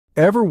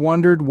Ever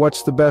wondered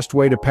what's the best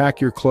way to pack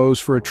your clothes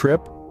for a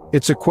trip?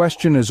 It's a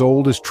question as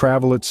old as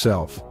travel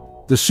itself.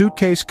 The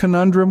suitcase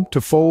conundrum,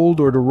 to fold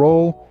or to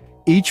roll?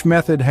 Each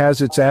method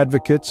has its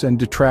advocates and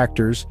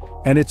detractors,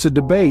 and it's a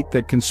debate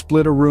that can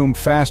split a room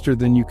faster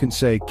than you can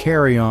say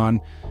carry on.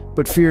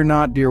 But fear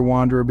not, dear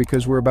wanderer,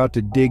 because we're about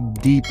to dig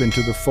deep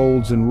into the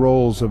folds and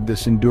rolls of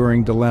this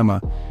enduring dilemma.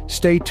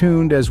 Stay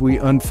tuned as we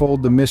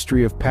unfold the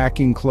mystery of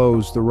packing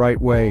clothes the right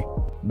way.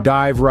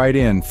 Dive right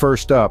in.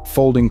 First up,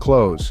 folding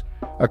clothes.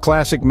 A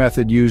classic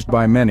method used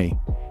by many.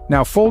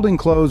 Now, folding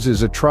clothes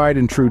is a tried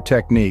and true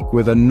technique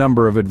with a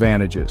number of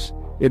advantages.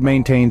 It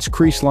maintains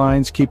crease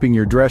lines, keeping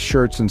your dress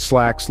shirts and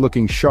slacks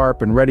looking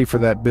sharp and ready for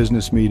that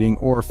business meeting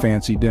or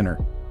fancy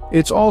dinner.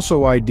 It's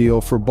also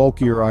ideal for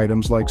bulkier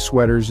items like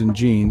sweaters and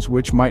jeans,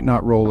 which might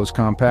not roll as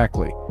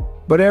compactly.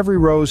 But every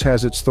rose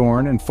has its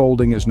thorn, and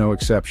folding is no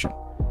exception.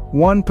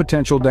 One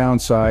potential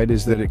downside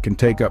is that it can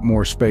take up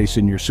more space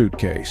in your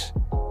suitcase.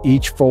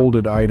 Each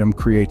folded item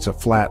creates a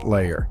flat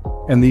layer,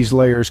 and these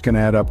layers can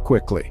add up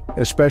quickly,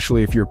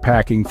 especially if you're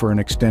packing for an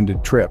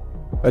extended trip.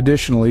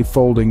 Additionally,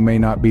 folding may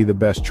not be the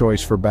best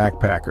choice for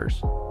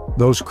backpackers.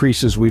 Those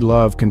creases we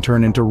love can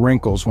turn into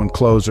wrinkles when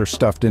clothes are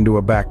stuffed into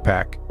a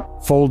backpack.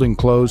 Folding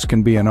clothes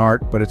can be an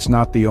art, but it's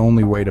not the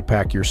only way to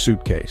pack your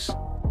suitcase.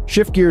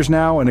 Shift gears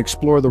now and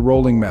explore the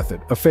rolling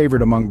method, a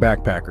favorite among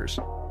backpackers.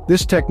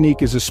 This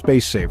technique is a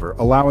space saver,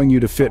 allowing you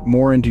to fit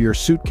more into your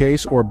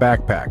suitcase or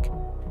backpack.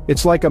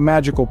 It's like a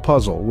magical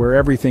puzzle where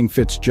everything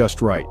fits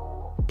just right.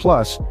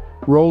 Plus,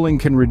 rolling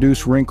can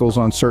reduce wrinkles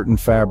on certain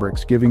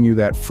fabrics, giving you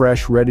that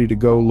fresh,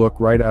 ready-to-go look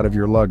right out of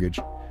your luggage.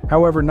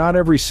 However, not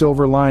every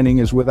silver lining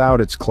is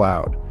without its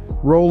cloud.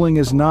 Rolling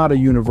is not a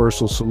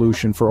universal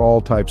solution for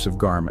all types of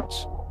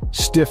garments.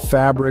 Stiff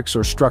fabrics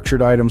or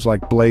structured items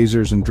like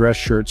blazers and dress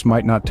shirts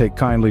might not take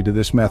kindly to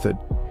this method.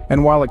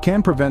 And while it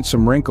can prevent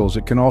some wrinkles,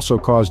 it can also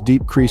cause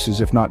deep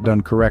creases if not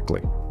done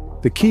correctly.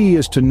 The key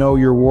is to know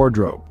your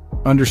wardrobe.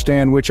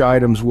 Understand which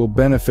items will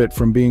benefit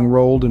from being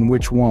rolled and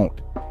which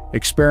won't.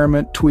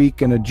 Experiment,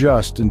 tweak, and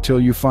adjust until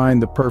you find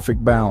the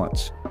perfect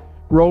balance.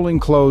 Rolling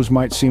clothes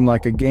might seem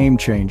like a game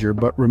changer,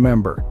 but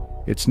remember,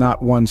 it's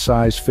not one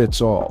size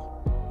fits all.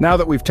 Now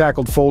that we've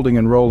tackled folding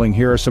and rolling,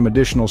 here are some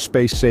additional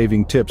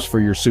space-saving tips for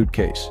your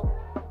suitcase.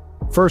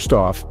 First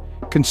off,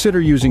 consider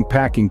using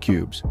packing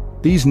cubes.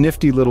 These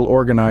nifty little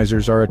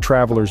organizers are a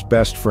traveler's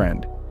best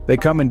friend. They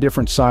come in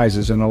different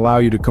sizes and allow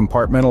you to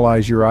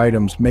compartmentalize your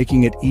items,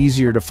 making it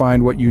easier to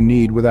find what you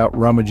need without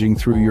rummaging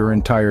through your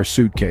entire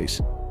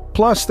suitcase.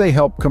 Plus, they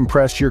help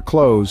compress your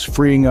clothes,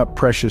 freeing up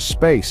precious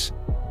space.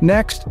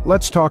 Next,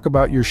 let's talk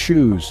about your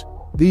shoes.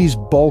 These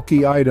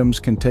bulky items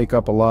can take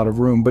up a lot of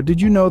room, but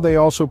did you know they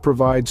also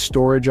provide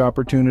storage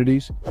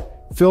opportunities?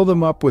 Fill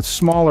them up with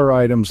smaller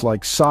items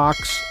like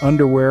socks,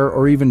 underwear,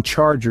 or even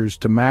chargers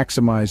to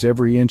maximize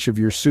every inch of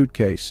your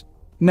suitcase.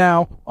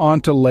 Now, on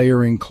to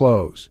layering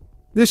clothes.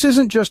 This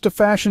isn't just a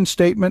fashion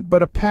statement,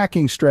 but a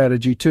packing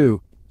strategy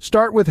too.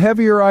 Start with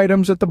heavier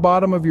items at the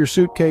bottom of your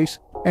suitcase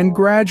and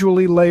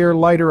gradually layer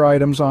lighter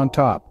items on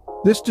top.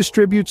 This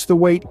distributes the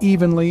weight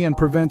evenly and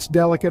prevents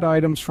delicate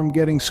items from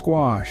getting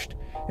squashed.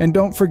 And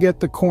don't forget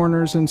the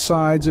corners and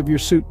sides of your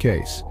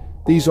suitcase.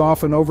 These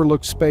often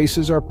overlooked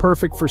spaces are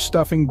perfect for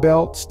stuffing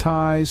belts,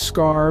 ties,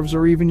 scarves,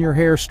 or even your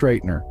hair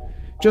straightener.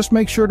 Just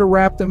make sure to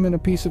wrap them in a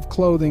piece of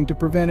clothing to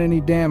prevent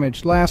any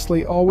damage.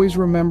 Lastly, always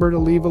remember to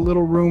leave a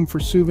little room for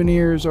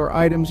souvenirs or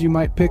items you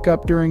might pick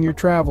up during your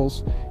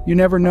travels. You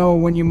never know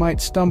when you might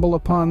stumble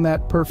upon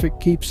that perfect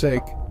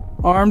keepsake.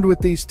 Armed with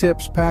these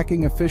tips,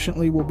 packing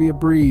efficiently will be a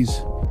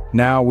breeze.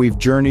 Now we've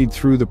journeyed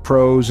through the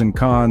pros and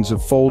cons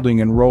of folding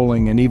and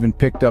rolling and even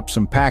picked up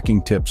some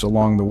packing tips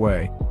along the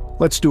way.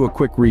 Let's do a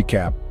quick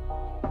recap.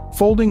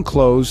 Folding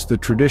clothes the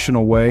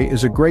traditional way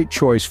is a great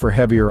choice for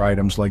heavier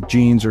items like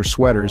jeans or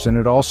sweaters, and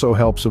it also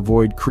helps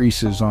avoid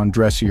creases on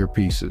dressier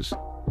pieces.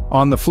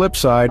 On the flip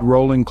side,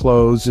 rolling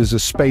clothes is a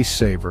space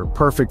saver,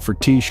 perfect for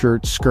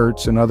t-shirts,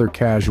 skirts, and other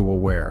casual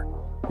wear.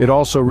 It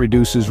also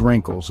reduces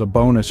wrinkles, a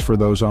bonus for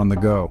those on the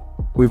go.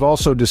 We've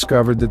also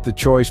discovered that the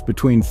choice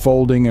between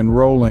folding and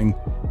rolling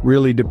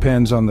really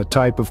depends on the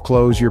type of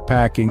clothes you're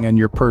packing and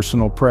your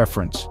personal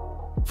preference.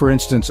 For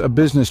instance, a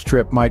business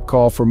trip might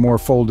call for more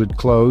folded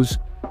clothes,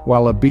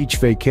 while a beach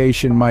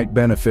vacation might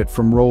benefit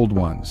from rolled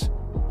ones.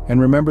 And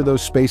remember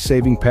those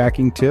space-saving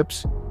packing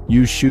tips?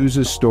 Use shoes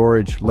as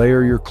storage,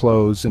 layer your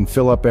clothes, and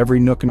fill up every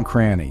nook and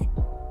cranny.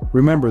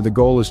 Remember, the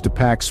goal is to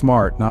pack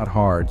smart, not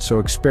hard, so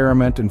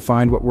experiment and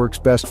find what works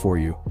best for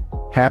you.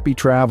 Happy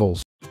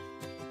travels!